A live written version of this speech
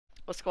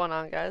What's going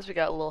on, guys? We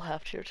got Lil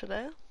Heft here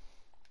today.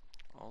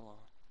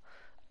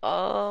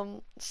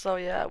 Oh, So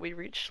yeah, we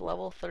reached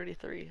level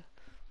 33.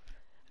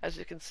 As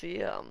you can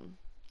see,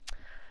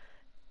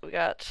 we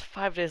got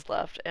 5 days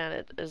left, and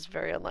it is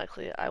very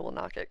unlikely I will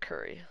not get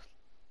Curry.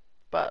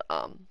 But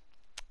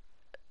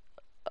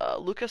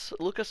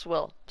Lucas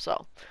will.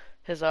 So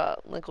his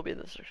link will be in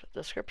the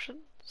description.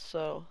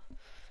 So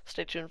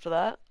stay tuned for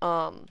that.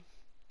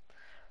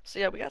 So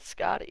yeah, we got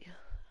Scottie.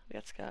 We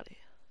got Scottie,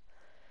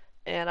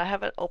 and I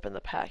haven't opened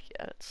the pack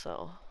yet.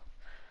 So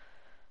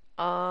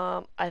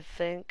I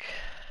think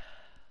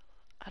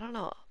I don't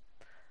know.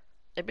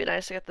 It'd be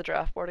nice to get the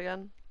draft board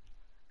again.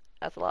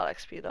 That's a lot of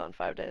XP though in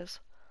 5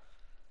 days.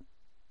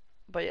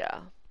 But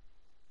yeah.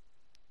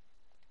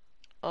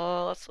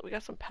 We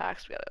got some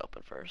packs we gotta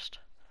open first.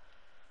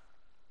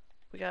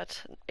 We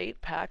got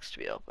 8 packs to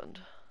be opened.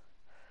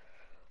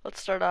 Let's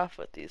start off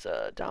with these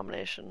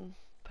domination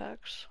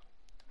packs.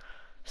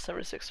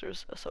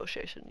 76ers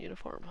Association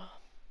uniform.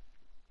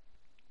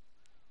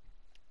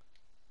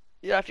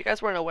 Yeah, if you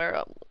guys weren't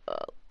aware,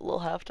 Lil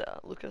Heft,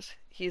 Lucas,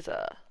 he's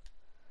at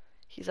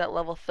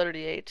level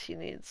 38. He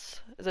needs,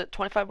 is it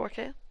 25 more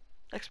K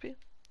XP?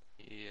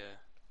 yeah.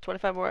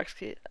 25 more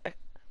XP,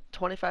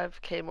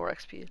 25K more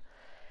XP.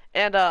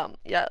 And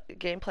yeah,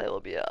 gameplay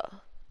will be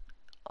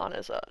on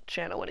his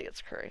channel when he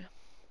gets Curry.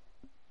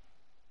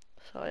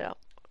 So yeah,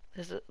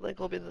 his link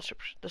will be in the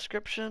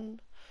description.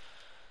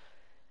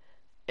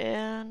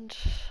 And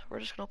we're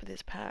just gonna open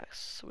these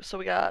packs. So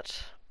we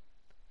got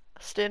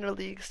Standard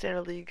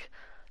League,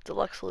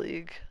 Deluxe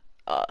League,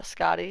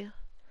 Scottie,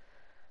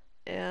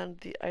 and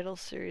the Idol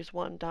Series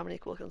 1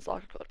 Dominique Wilkins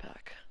Locker Code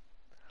pack.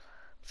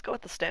 Let's go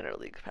with the Standard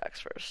League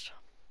packs first.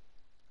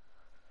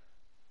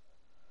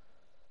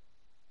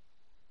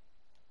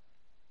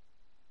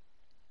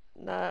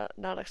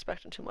 Not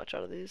expecting too much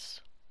out of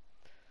these.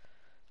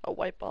 A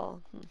white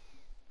ball.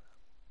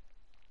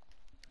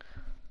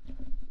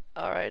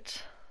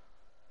 Alright.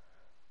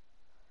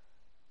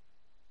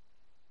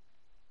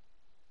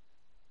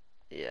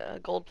 Yeah,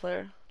 gold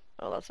player.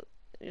 Oh, that's a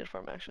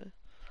uniform actually.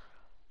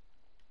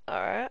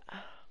 Alright.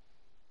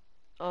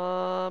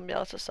 Yeah,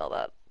 let's just sell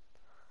that.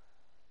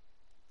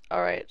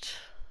 Alright.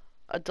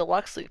 A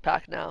deluxe league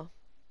pack now.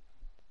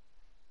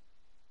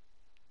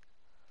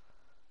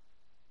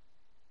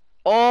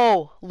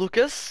 Oh,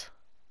 Lucas?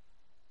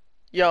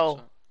 What's Yo,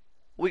 up?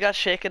 we got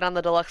shaken on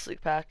the deluxe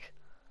league pack.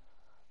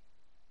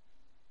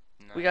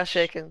 We got Nice.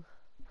 shaken.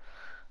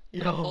 I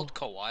Yo, pulled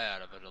Kawhi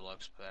out of a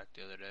deluxe pack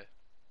the other day.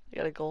 we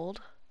got a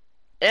gold.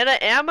 And an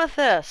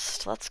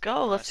amethyst. Let's go.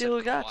 No, I Let's see who said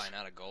we got. Kawhi,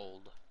 not a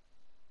gold.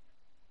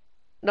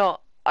 No,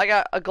 I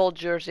got a gold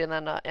jersey and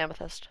then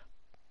amethyst.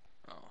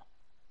 Oh,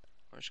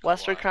 where's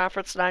Western Kawhi?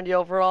 Conference 90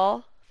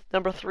 overall.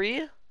 Number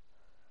 3.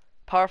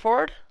 Power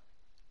forward.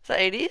 Is that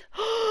AD?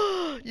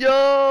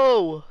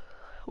 Yo!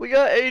 We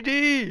got AD!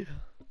 You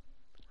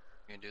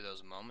can do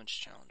those moments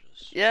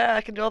challenges. Yeah,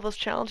 I can do all those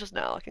challenges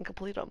now. I can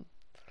complete them.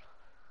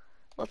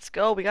 Let's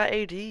go. We got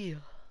AD.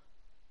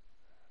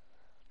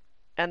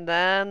 And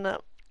then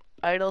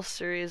Idol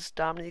Series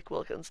Dominique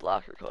Wilkins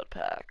Locker Code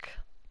Pack.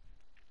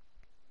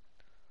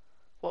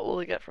 What will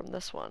we get from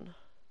this one?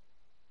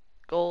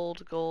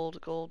 Gold,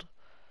 gold, gold.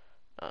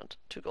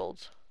 2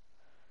 golds.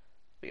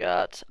 We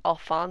got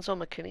Alfonso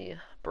McKinney,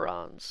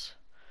 bronze.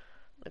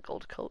 A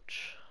gold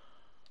coach.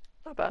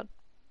 Not bad.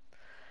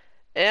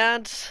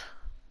 And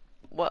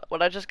what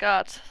I just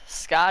got,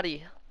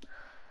 Scottie.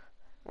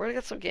 We're gonna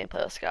get some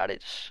gameplay with Scottie.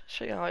 Just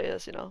show you how he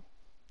is, you know.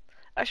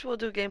 Actually, we'll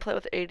do gameplay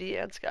with AD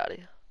and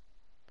Scottie.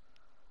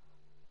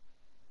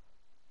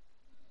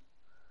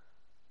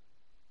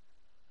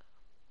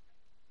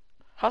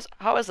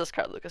 How is this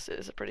card, Lucas?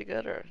 Is it pretty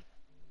good or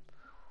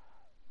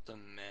The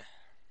meh.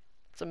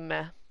 it's a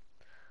meh?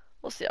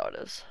 We'll see how it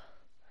is.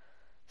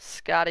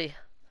 Scottie.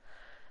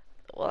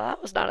 Well, I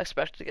was not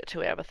expected to get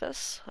 2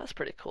 amethysts. That's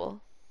pretty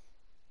cool.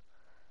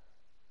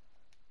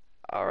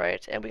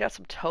 Alright, and we got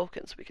some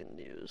tokens we can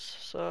use.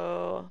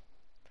 So,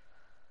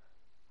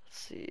 let's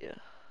see.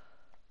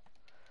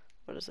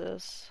 What is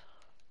this?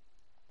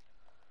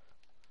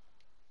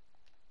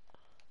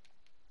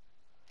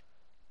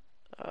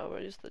 We'll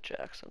use the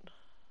Jackson.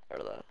 Or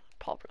the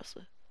Paul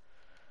Presley.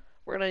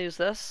 We're going to use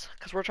this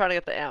because we're trying to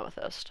get the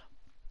amethyst.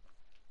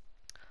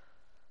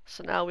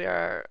 So now we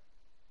are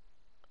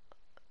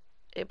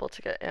able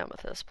to get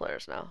amethyst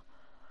players now.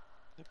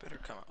 They better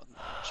come out with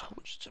moment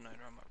challenges tonight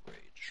or I'm gonna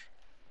rage.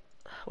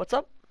 What's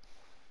up?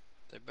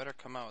 They better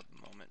come out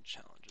with moment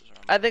challenges or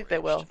I'm I gonna think they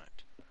rage will.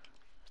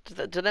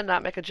 tonight. Did they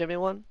not make a Jimmy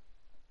one?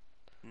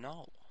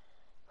 No.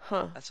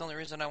 Huh. That's the only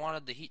reason I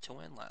wanted the Heat to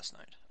win last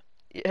night.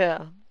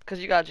 Yeah, because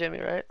you got Jimmy,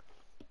 right?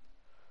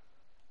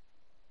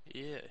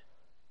 Yeah.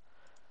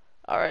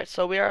 Alright,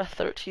 so we are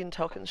 13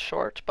 tokens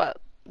short, but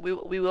we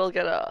will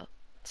get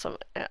some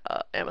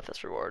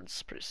amethyst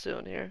rewards pretty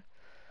soon here.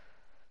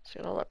 So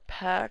you got all the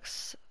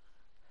packs.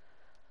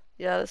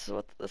 Yeah, this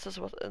is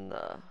what in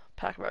the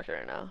pack market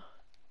right now.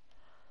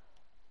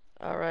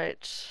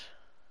 Alright.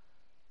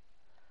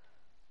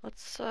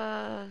 Let's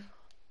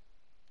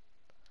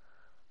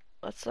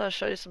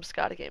show you some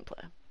Scottie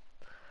gameplay.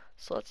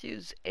 So let's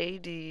use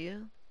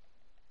AD,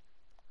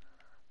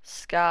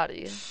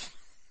 Scottie,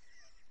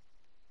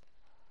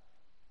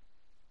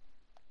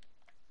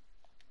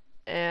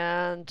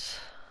 and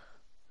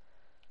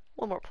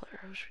one more player.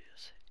 Who should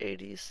we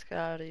use? AD,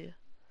 Scottie,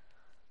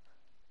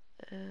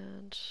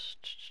 and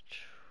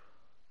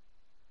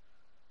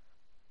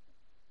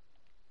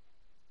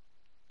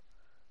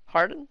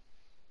Harden?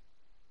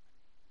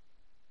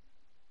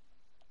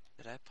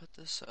 Did I put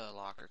this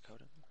locker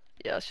code in?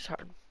 Yeah, let's use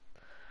Harden.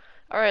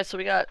 Alright, so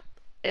we got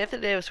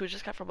Anthony Davis, who we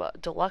just got from a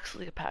deluxe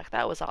league pack.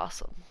 That was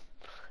awesome.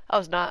 I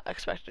was not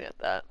expecting it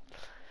that.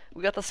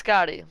 We got the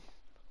Scottie.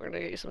 We're gonna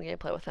get you some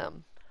gameplay with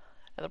him.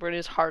 And then we're gonna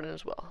use Harden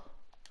as well.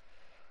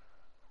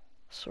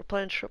 So we're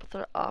playing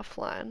triple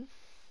offline.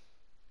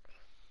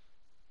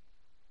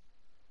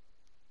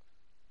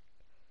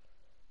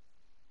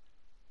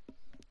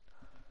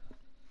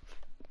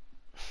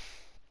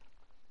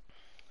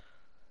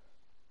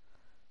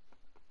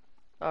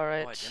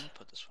 Alright. Oh, I didn't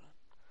put this one in.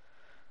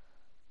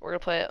 We're gonna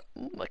play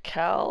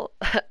Macau,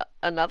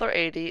 another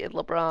AD, and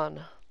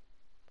LeBron.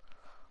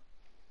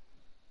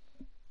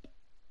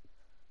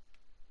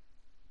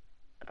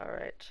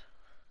 Alright.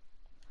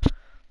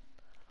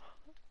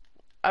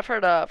 I've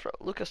heard,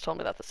 Lucas told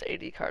me that this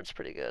AD card's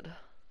pretty good.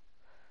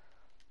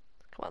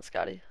 Come on,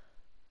 Scottie.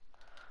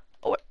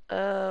 Oh,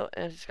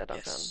 and he's got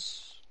dunked on.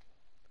 Yes.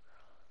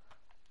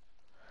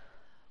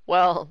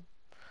 Well,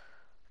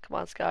 come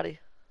on, Scottie.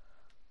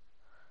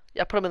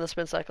 Yeah, put him in the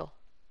spin cycle.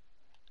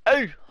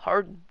 Hey,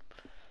 Harden.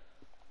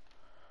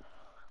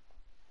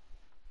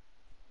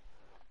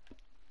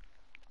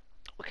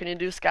 What can you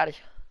do, Scottie?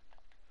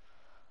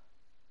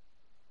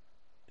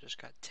 I just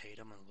got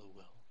Tatum and Lou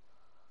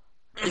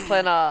Will. Are you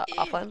playing Ew.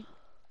 offline?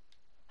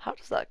 How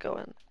does that go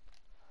in?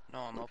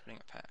 No, I'm opening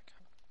a pack.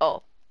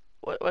 Oh,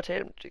 what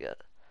Tatum did you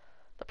get?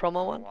 The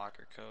promo one?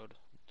 Locker code.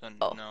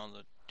 Oh. No,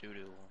 the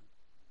doo-doo one.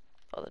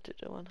 Oh, the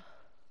doo-doo one.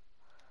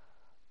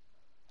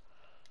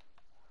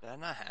 Did I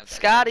not have that?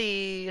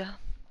 Scottie!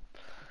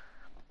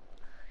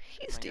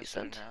 He's I guess I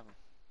decent. didn't have him.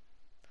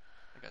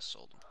 I guess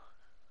sold him.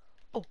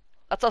 Oh,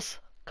 that's us.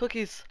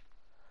 Cookies.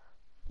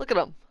 Look at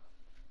him.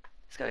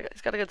 He's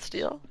got a good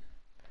steal.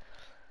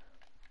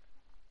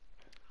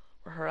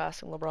 We're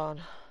harassing LeBron.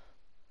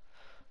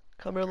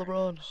 Come here,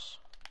 LeBron.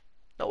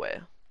 No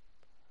way.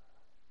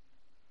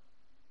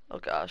 Oh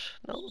gosh.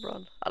 No,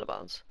 LeBron. Out of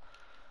bounds.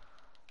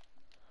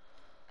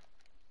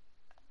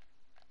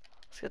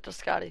 Let's get to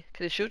Scottie.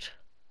 Can he shoot?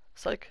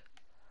 Psych.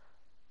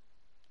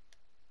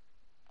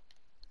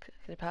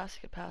 Can he pass? He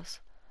can pass.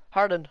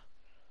 Harden.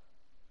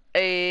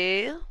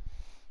 Let's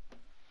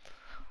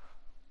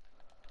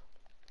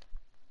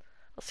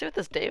see what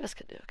this Davis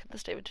can do. Can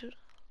this David shoot?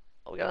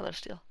 Oh, we got another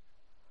steal.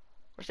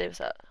 Where's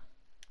Davis at?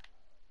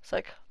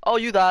 Psych. Oh,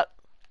 you that.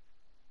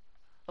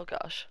 Oh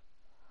gosh.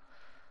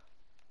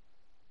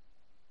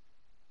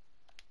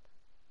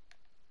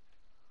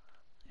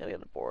 Gotta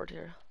get a board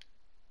here.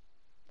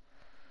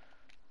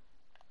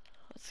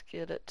 Let's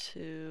get it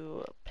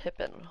to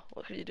Pippen.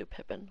 What can you do,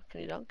 Pippen? Can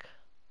you dunk?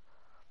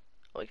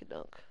 Oh, he can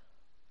dunk.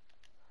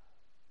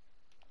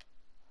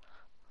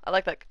 I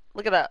like that.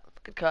 Look at that.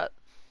 Good cut.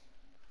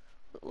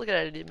 Look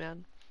at AD,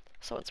 man.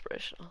 So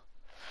inspirational.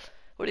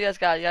 What do you guys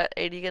got? You got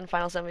AD getting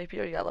Finals MVP,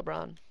 or you got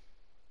LeBron?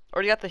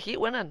 Or you got the Heat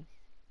winning?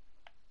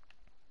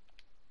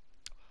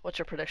 What's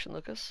your prediction,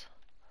 Lucas?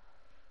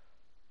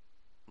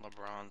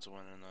 LeBron's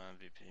winning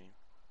the MVP.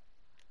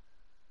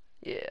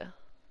 Yeah.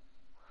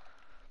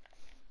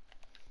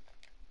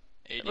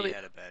 AD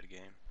had a bad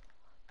game.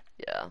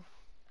 Yeah.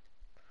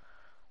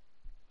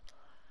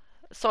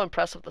 It's so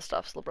impressive the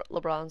stuff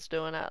LeBron's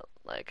doing at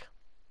like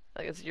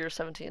it's year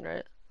 17,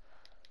 right?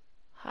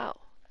 How?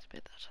 He's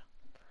made that.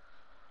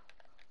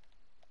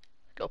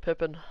 Go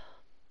Pippen.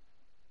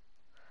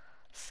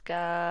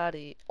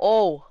 Scottie.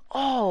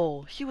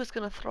 Oh, he was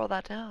gonna throw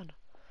that down.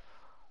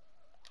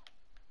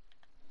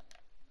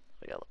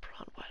 We got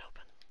LeBron wide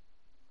open.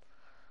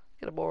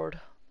 Get a board.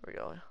 Where we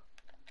go?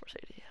 Where's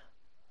AD?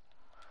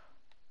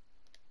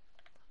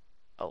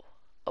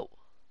 Oh.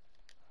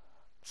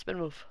 Spin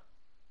move.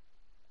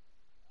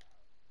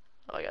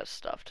 Oh, I got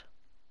stuffed.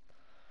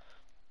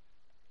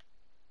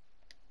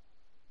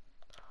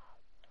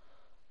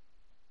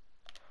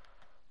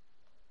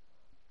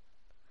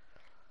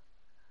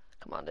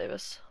 Come on,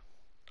 Davis.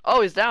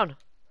 Oh, he's down.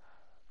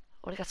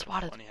 Oh, he got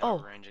swatted. Funny how Oh,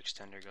 a range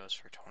extender goes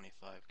for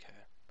 25k.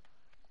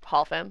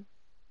 Hall of Fame.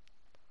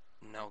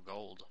 No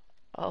gold.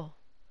 Oh,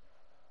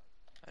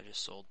 I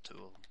just sold 2 of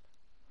them.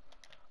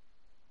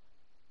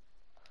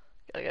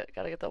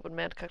 gotta get the open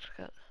man to cut.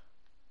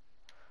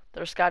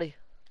 There's Scottie.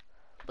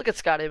 Look at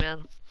Scottie,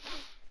 man.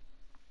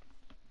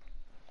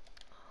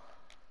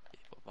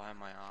 People buy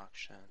my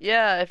auction.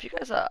 Yeah, if you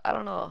guys, I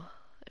don't know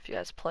if you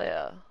guys play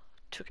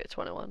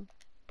 2K21,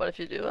 but if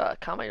you do,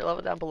 comment your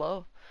level down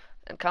below,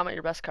 and comment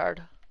your best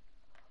card.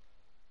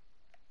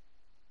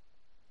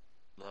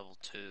 Level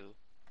 2.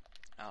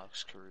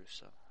 Alex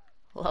Caruso.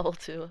 Level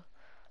 2.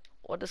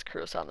 What is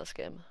Caruso on this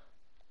game?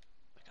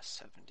 Like a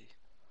 70.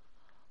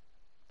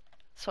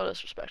 So I don't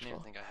disrespectful.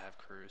 even think I have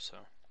Caruso.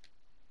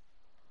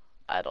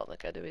 I don't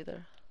think I do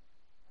either.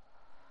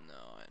 No,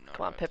 nor Come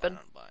do on, I plan Pippen.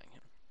 on buying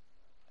him.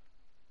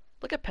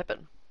 Look at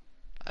Pippen.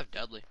 I have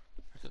Dudley.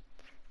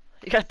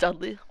 You got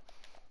Dudley.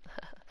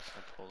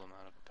 I pulled him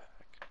out of a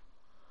pack.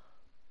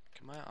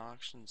 Can my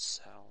auction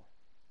sell?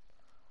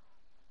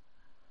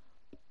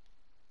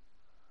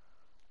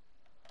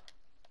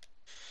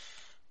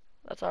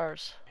 That's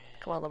ours.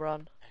 Come on,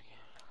 LeBron. Okay.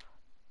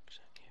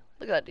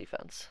 Look at that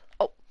defense.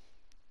 Oh.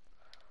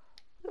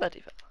 Look at that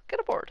defense. Get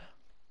aboard.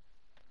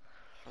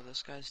 Oh,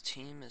 this guy's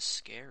team is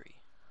scary.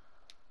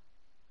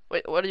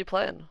 Wait, what are you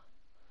playing?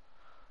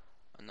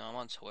 No, I'm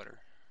on Twitter.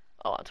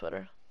 Oh, on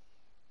Twitter.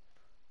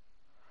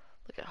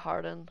 Look at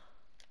Harden.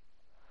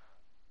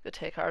 Good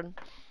take, Harden.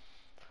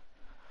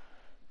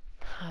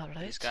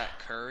 Alright. He's got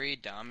Curry,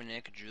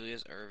 Dominic,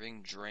 Julius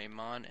Irving,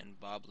 Draymond, and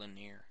Bob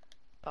Lanier.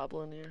 Bob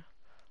Lanier.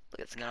 Look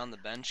at And then on the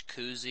bench,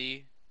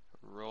 Kuzi,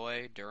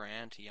 Roy,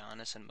 Durant,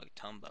 Giannis, and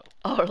Mutombo.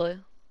 Oh, really?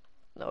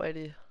 No AD.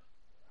 Okay.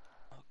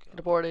 Get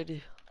aboard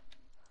AD.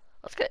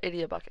 Let's get AD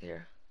a bucket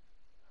here.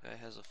 Guy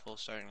has a full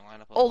starting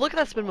lineup. Oh, look at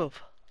that spin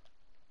move.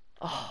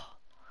 Oh.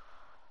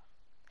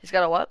 He's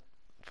got a what?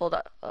 Full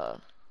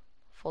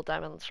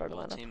diamond starting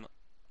Full lineup. team.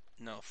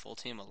 No, full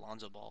team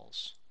Alonzo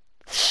Balls.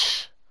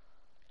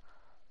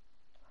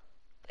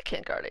 They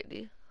can't guard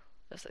AD.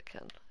 Yes, they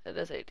can. It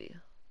is AD.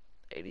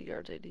 80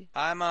 yards AD.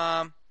 Hi,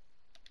 Mom.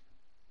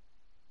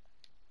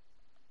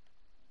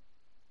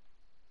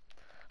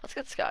 Let's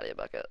get Scottie a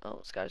bucket. Oh,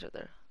 Scottie's right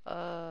there.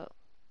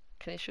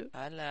 Can he shoot?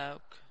 Hello.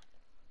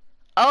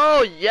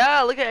 Oh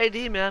yeah, look at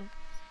AD, man.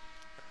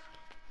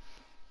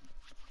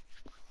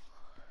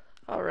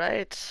 All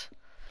right.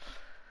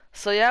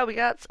 So yeah, we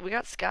got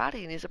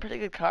Scottie, and he's a pretty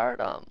good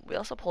card. We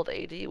also pulled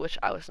AD, which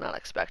I was not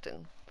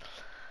expecting.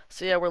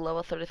 So yeah, we're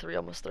level 33,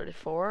 almost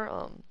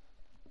 34.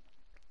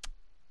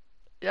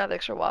 Yeah,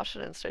 thanks for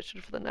watching, and stay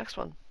tuned for the next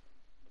one.